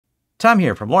Tom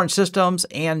here from Lawrence Systems,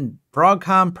 and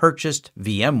Broadcom purchased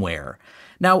VMware.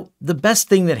 Now, the best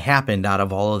thing that happened out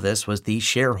of all of this was the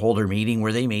shareholder meeting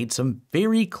where they made some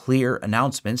very clear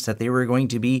announcements that they were going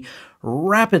to be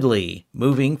rapidly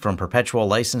moving from perpetual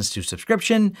license to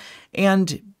subscription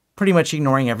and pretty much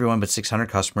ignoring everyone but 600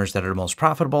 customers that are the most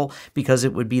profitable because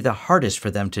it would be the hardest for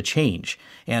them to change.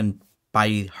 And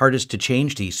by hardest to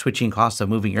change, the switching costs of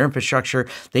moving your infrastructure,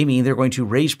 they mean they're going to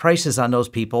raise prices on those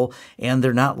people and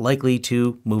they're not likely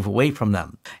to move away from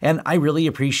them. And I really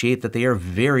appreciate that they are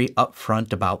very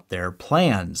upfront about their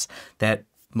plans, that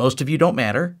most of you don't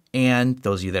matter, and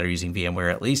those of you that are using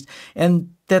VMware at least,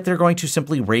 and that they're going to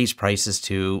simply raise prices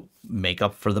to make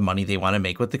up for the money they want to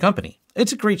make with the company.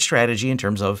 It's a great strategy in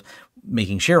terms of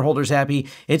making shareholders happy.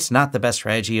 It's not the best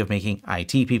strategy of making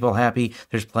IT people happy.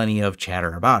 There's plenty of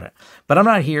chatter about it. But I'm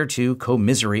not here to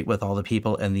commiserate with all the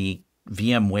people and the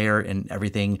VMware and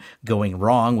everything going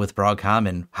wrong with Broadcom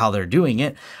and how they're doing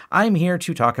it. I'm here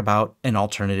to talk about an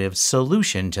alternative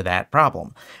solution to that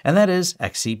problem, and that is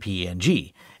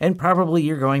XCP-NG. And probably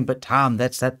you're going, but Tom,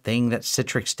 that's that thing that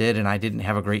Citrix did, and I didn't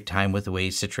have a great time with the way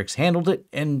Citrix handled it,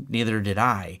 and neither did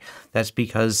I. That's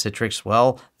because Citrix,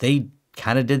 well, they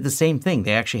kind of did the same thing.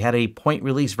 They actually had a point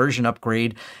release version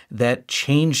upgrade that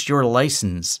changed your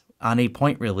license on a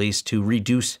point release to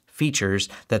reduce features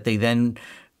that they then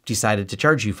decided to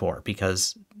charge you for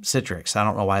because Citrix. I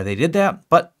don't know why they did that,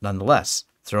 but nonetheless,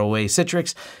 throw away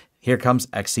Citrix. Here comes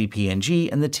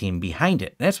XCP-NG and the team behind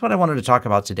it. And that's what I wanted to talk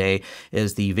about today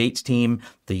is the Vates team,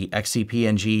 the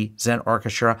XCP-NG Xen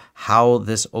Orchestra, how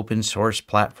this open source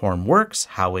platform works,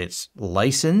 how it's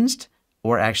licensed,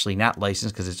 or actually not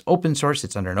licensed because it's open source.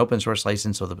 It's under an open source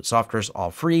license, so the software is all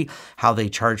free. How they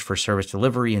charge for service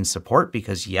delivery and support,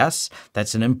 because yes,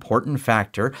 that's an important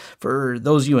factor. For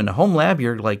those of you in the home lab,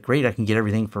 you're like, great, I can get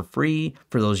everything for free.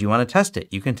 For those of you who want to test it,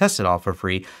 you can test it all for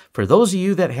free. For those of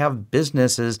you that have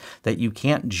businesses that you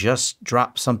can't just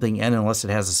drop something in unless it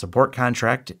has a support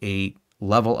contract, a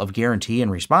level of guarantee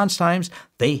and response times,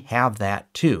 they have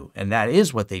that too. And that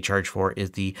is what they charge for,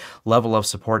 is the level of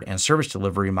support and service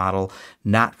delivery model,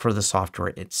 not for the software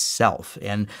itself.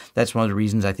 And that's one of the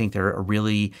reasons I think they're a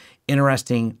really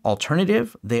interesting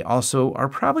alternative. They also are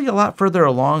probably a lot further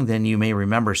along than you may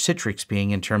remember Citrix being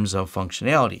in terms of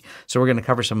functionality. So we're going to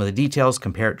cover some of the details,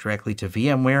 compare it directly to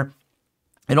VMware,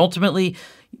 and ultimately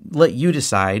let you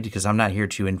decide, because I'm not here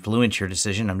to influence your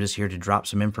decision. I'm just here to drop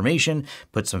some information,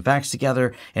 put some facts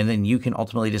together, and then you can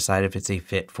ultimately decide if it's a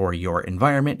fit for your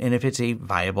environment and if it's a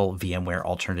viable VMware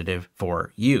alternative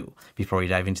for you. Before we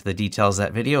dive into the details of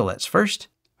that video, let's first.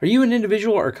 Are you an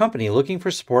individual or company looking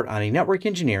for support on a network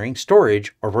engineering,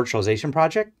 storage, or virtualization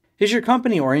project? Is your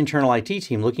company or internal IT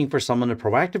team looking for someone to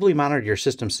proactively monitor your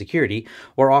system's security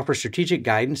or offer strategic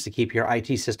guidance to keep your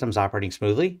IT systems operating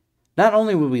smoothly? Not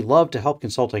only would we love to help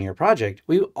consult on your project,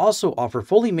 we also offer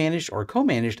fully managed or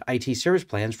co-managed IT service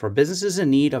plans for businesses in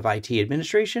need of IT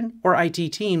administration or IT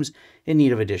teams in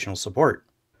need of additional support.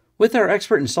 With our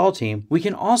expert install team, we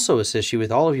can also assist you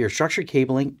with all of your structured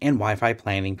cabling and Wi-Fi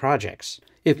planning projects.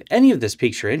 If any of this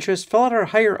piques your interest, fill out our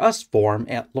Hire Us form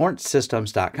at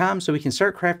lawrencesystems.com so we can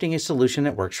start crafting a solution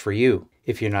that works for you.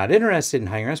 If you're not interested in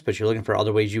hiring us, but you're looking for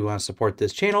other ways you want to support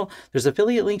this channel, there's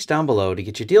affiliate links down below to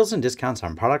get you deals and discounts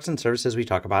on products and services we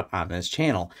talk about on this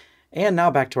channel. And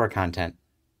now back to our content.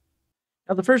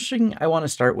 Now, the first thing I want to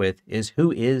start with is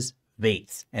who is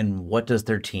Vates and what does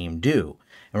their team do?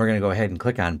 And we're going to go ahead and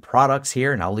click on products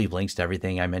here, and I'll leave links to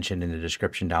everything I mentioned in the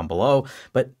description down below.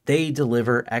 But they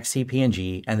deliver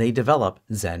XCP-NG and they develop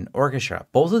Xen Orchestra.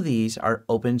 Both of these are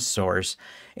open source,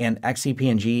 and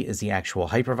XCP-NG is the actual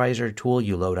hypervisor tool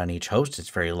you load on each host. It's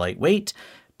very lightweight,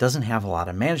 doesn't have a lot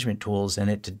of management tools in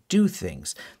it to do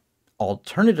things.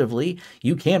 Alternatively,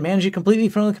 you can manage it completely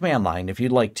from the command line if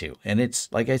you'd like to. And it's,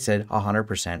 like I said,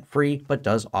 100% free, but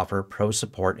does offer pro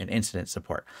support and incident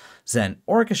support. Xen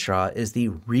Orchestra is the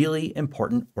really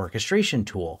important orchestration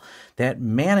tool that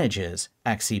manages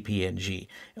XCP-NG.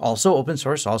 Also open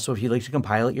source, also if you'd like to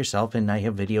compile it yourself, and I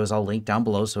have videos I'll link down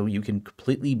below so you can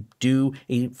completely do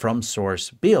a from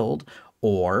source build.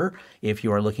 Or if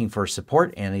you are looking for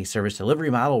support and a service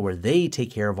delivery model where they take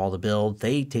care of all the build,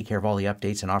 they take care of all the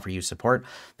updates and offer you support,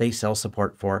 they sell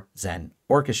support for Xen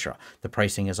Orchestra. The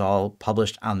pricing is all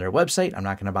published on their website. I'm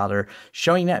not going to bother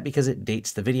showing that because it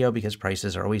dates the video, because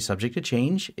prices are always subject to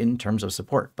change in terms of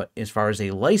support. But as far as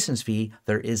a license fee,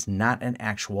 there is not an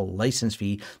actual license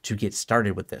fee to get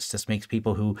started with this. This makes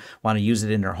people who want to use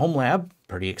it in their home lab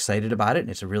pretty excited about it.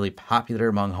 It's really popular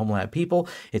among home lab people.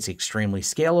 It's extremely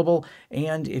scalable.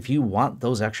 And if you want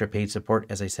those extra paid support,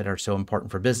 as I said, are so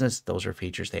important for business, those are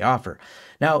features they offer.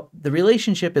 Now, the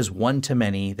relationship is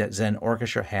one-to-many that Xen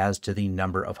Orchestra has to the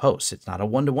number of hosts. It's not a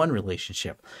one-to-one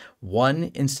relationship. One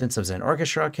instance of Xen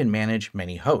Orchestra can manage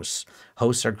many hosts.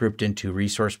 Hosts are grouped into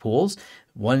resource pools.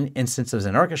 One instance of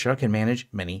Xen Orchestra can manage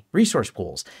many resource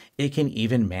pools. It can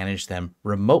even manage them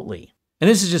remotely. And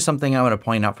this is just something I want to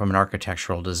point out from an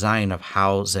architectural design of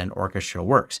how Xen Orchestra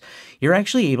works. You're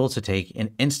actually able to take an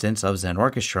instance of Xen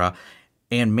Orchestra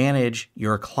and manage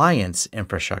your client's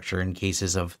infrastructure. In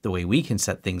cases of the way we can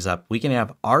set things up, we can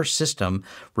have our system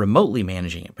remotely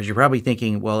managing it. But you're probably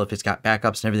thinking, well, if it's got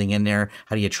backups and everything in there,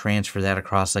 how do you transfer that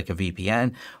across like a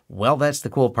VPN? Well, that's the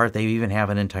cool part. They even have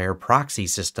an entire proxy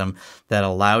system that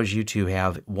allows you to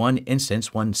have one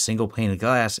instance, one single pane of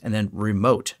glass, and then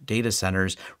remote data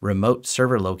centers, remote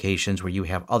server locations where you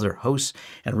have other hosts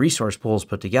and resource pools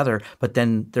put together, but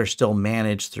then they're still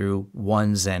managed through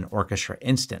one Xen Orchestra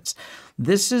instance.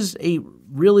 This is a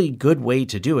really good way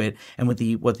to do it. And with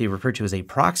what they refer to as a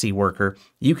proxy worker,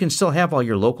 you can still have all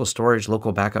your local storage,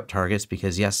 local backup targets,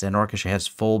 because yes, Xen Orchestra has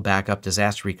full backup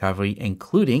disaster recovery,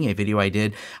 including a video I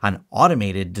did on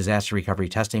automated disaster recovery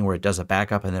testing where it does a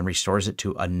backup and then restores it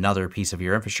to another piece of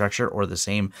your infrastructure or the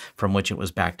same from which it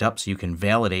was backed up. So you can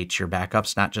validate your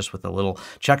backups, not just with a little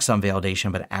checksum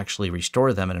validation, but actually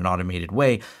restore them in an automated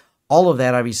way. All of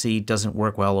that obviously doesn't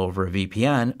work well over a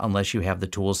VPN unless you have the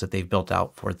tools that they've built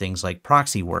out for things like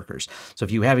proxy workers. So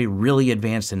if you have a really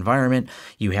advanced environment,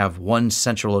 you have one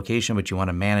central location, but you want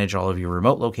to manage all of your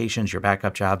remote locations, your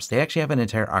backup jobs, they actually have an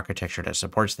entire architecture that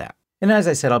supports that. And as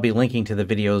I said, I'll be linking to the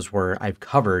videos where I've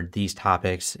covered these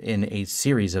topics in a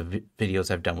series of videos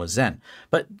I've done with Xen.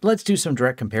 But let's do some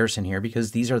direct comparison here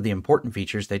because these are the important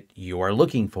features that you are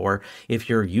looking for. If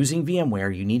you're using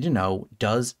VMware, you need to know,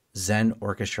 does Xen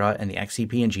Orchestra and the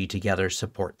XCP-NG together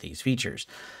support these features?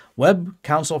 Web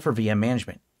console for VM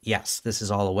management. Yes, this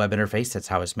is all a web interface. That's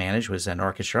how it's managed with Xen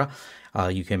Orchestra.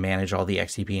 You can manage all the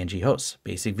XCP-NG hosts.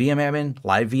 Basic VM admin,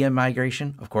 live VM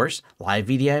migration, of course. Live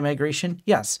VDI migration,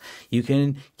 yes. You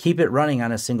can keep it running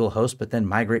on a single host, but then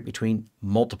migrate between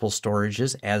multiple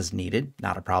storages as needed.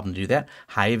 Not a problem to do that.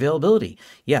 High availability.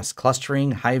 Yes,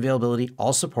 clustering, high availability,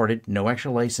 all supported. No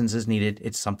extra licenses needed.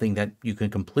 It's something that you can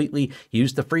completely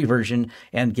use the free version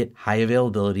and get high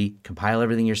availability, compile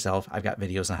everything yourself. I've got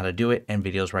videos on how to do it and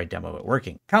videos where I demo it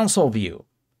working. Console view.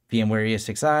 VMware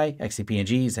ESXI,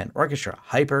 XCP-NG Xen Orchestra,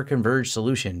 hyper-converged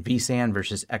solution, vSAN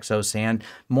versus XOSAN.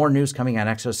 More news coming on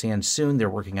XOSAN soon. They're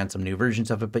working on some new versions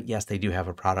of it, but yes, they do have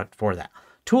a product for that.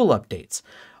 Tool updates,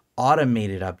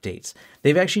 automated updates.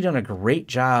 They've actually done a great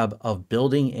job of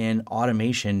building in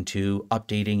automation to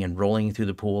updating and rolling through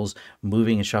the pools,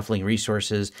 moving and shuffling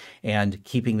resources, and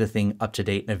keeping the thing up to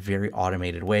date in a very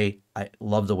automated way. I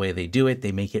love the way they do it.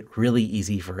 They make it really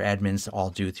easy for admins to all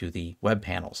do through the web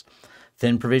panels.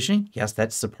 Thin provisioning, yes,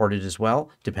 that's supported as well,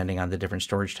 depending on the different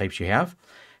storage types you have.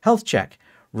 Health check,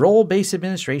 role-based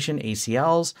administration,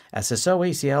 ACLs, SSO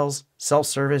ACLs,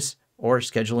 self-service, or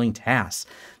scheduling tasks.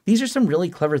 These are some really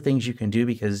clever things you can do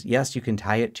because, yes, you can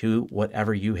tie it to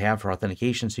whatever you have for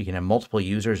authentication, so you can have multiple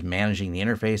users managing the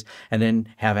interface and then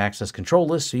have access control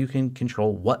lists so you can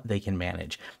control what they can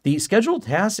manage. The scheduled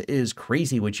tasks is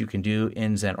crazy what you can do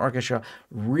in Xen Orchestra,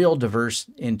 real diverse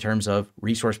in terms of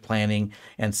resource planning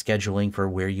and scheduling for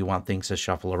where you want things to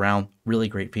shuffle around. Really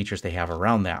great features they have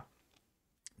around that.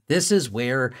 This is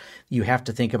where you have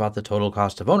to think about the total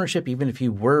cost of ownership, even if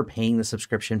you were paying the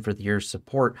subscription for the year's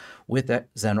support with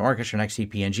that Xen Orchestra and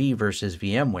XCP-NG versus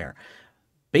VMware.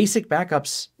 Basic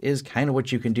backups is kind of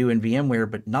what you can do in VMware,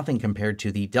 but nothing compared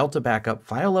to the Delta Backup,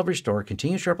 File Level Restore,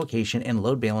 Continuous Replication, and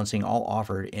Load Balancing all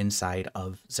offered inside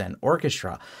of Xen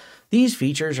Orchestra. These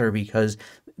features are because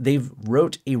they've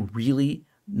wrote a really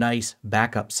nice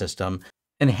backup system.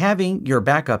 And having your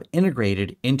backup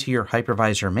integrated into your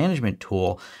hypervisor management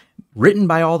tool, written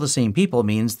by all the same people,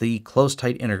 means the close,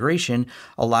 tight integration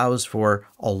allows for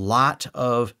a lot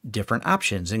of different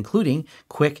options, including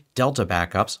quick Delta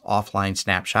backups, offline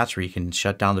snapshots where you can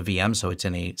shut down the VM so it's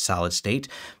in a solid state,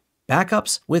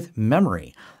 Backups with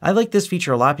memory. I like this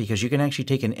feature a lot because you can actually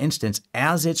take an instance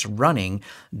as it's running,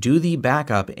 do the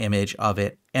backup image of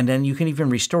it, and then you can even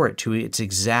restore it to its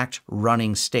exact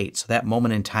running state. So that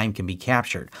moment in time can be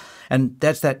captured. And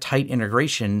that's that tight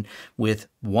integration with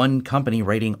one company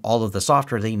writing all of the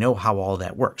software. They know how all of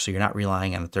that works. So you're not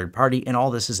relying on a third party, and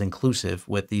all this is inclusive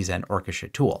with the Xen Orchestra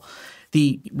tool.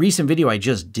 The recent video I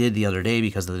just did the other day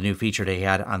because of the new feature they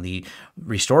had on the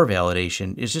restore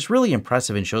validation is just really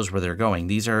impressive and shows where they're going.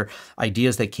 These are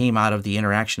ideas that came out of the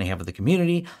interaction they have with the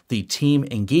community. The team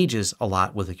engages a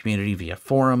lot with the community via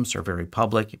forums or very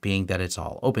public, being that it's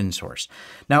all open source.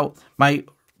 Now, my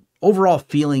overall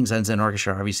feelings on Xen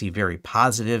Orchestra are obviously very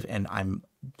positive, and I'm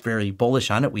very bullish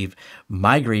on it. We've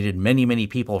migrated many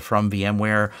people from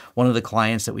VMware. One of the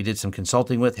clients that we did some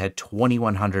consulting with had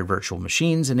 2,100 virtual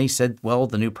machines, and they said, well,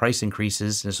 the new price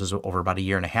increases, this was over about a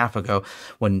year and a half ago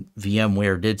when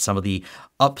VMware did some of the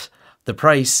the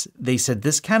price, they said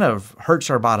this kind of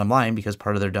hurts our bottom line because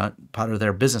part of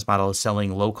their business model is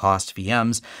selling low-cost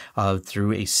VMs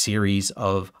through a series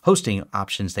of hosting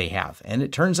options they have. And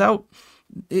it turns out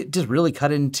it just really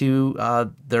cut into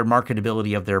their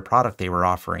marketability of their product they were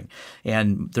offering.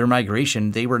 And their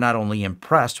migration, they were not only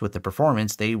impressed with the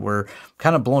performance, they were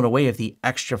kind of blown away at the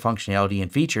extra functionality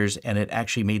and features, and it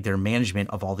actually made their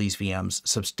management of all these VMs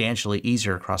substantially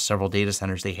easier across several data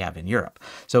centers they have in Europe.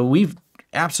 So we've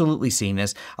absolutely seen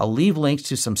this. I'll leave links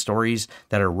to some stories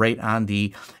that are right on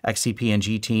the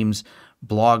XCP-NG team's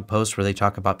blog post where they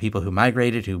talk about people who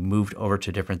migrated, who moved over to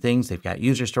different things. They've got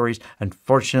user stories.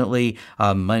 Unfortunately,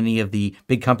 many of the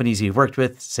big companies you've worked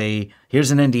with say,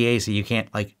 here's an NDA, so you can't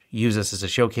use this as a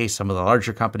showcase. Some of the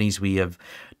larger companies we have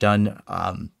done,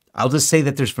 I'll just say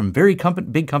that there's from very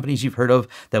big companies you've heard of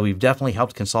that we've definitely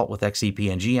helped consult with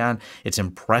XCP-NG on. It's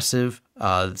impressive,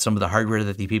 some of the hardware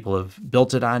that the people have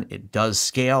built it on. It does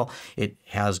scale. It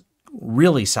has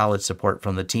really solid support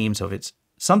from the team. So if it's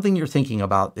something you're thinking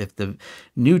about, if the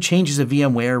new changes of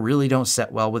VMware really don't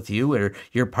set well with you, or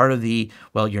you're part of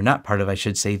you're not part of, I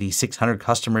should say, the 600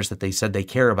 customers that they said they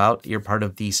care about, you're part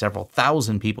of the several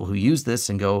thousand people who use this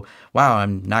and go, wow,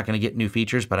 I'm not going to get new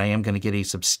features, but I am going to get a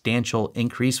substantial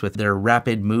increase with their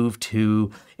rapid move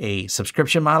to a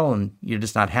subscription model, and you're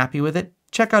just not happy with it,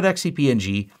 check out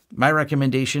XCP-NG. My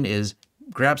recommendation is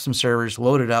grab some servers,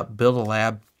 load it up, build a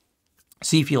lab,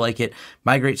 see if you like it,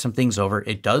 migrate some things over.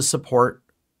 It does support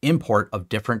import of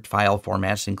different file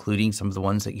formats, including some of the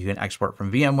ones that you can export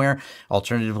from VMware.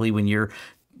 Alternatively, when you're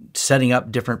setting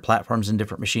up different platforms and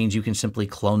different machines, you can simply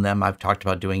clone them. I've talked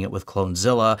about doing it with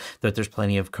CloneZilla, that there's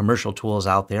plenty of commercial tools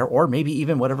out there, or maybe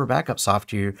even whatever backup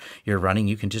software you're running,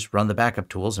 you can just run the backup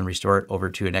tools and restore it over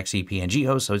to an XCP-NG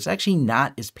host. So it's actually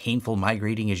not as painful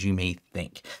migrating as you may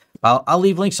think. I'll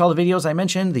leave links to all the videos I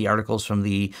mentioned, the articles from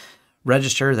the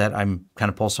Register that I'm kind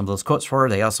of pull some of those quotes for.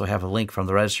 They also have a link from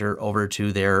the Register over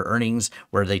to their earnings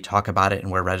where they talk about it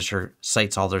and where Register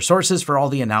cites all their sources for all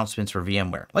the announcements for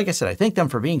VMware. Like I said, I thank them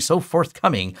for being so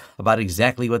forthcoming about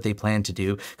exactly what they plan to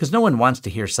do, because no one wants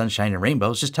to hear sunshine and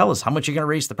rainbows. Just tell us how much you're going to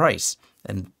raise the price.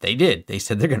 And they did. They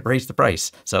said they're going to raise the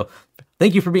price. So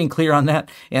thank you for being clear on that.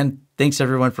 And thanks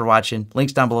everyone for watching.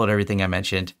 Links down below to everything I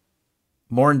mentioned.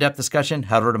 More in-depth discussion,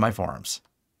 head over to my forums.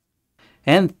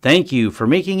 And thank you for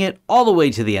making it all the way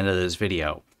to the end of this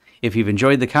video. If you've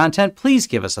enjoyed the content, please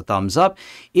give us a thumbs up.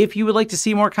 If you would like to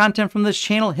see more content from this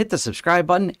channel, hit the subscribe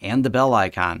button and the bell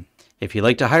icon. If you'd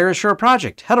like to hire us for a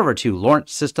project, head over to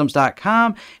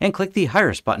lawrencesystems.com and click the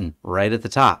Hire Us button right at the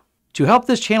top. To help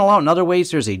this channel out in other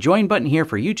ways, there's a join button here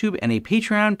for YouTube and a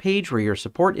Patreon page where your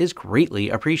support is greatly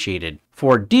appreciated.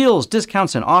 For deals,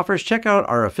 discounts, and offers, check out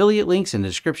our affiliate links in the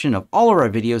description of all of our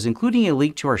videos, including a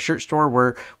link to our shirt store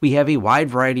where we have a wide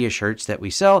variety of shirts that we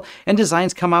sell, and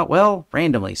designs come out, well,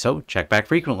 randomly, so check back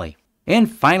frequently.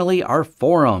 And finally, our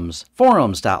forums.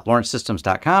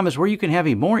 Forums.lawrencesystems.com is where you can have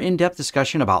a more in-depth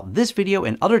discussion about this video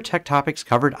and other tech topics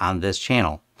covered on this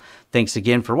channel. Thanks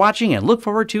again for watching, and look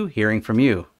forward to hearing from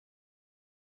you.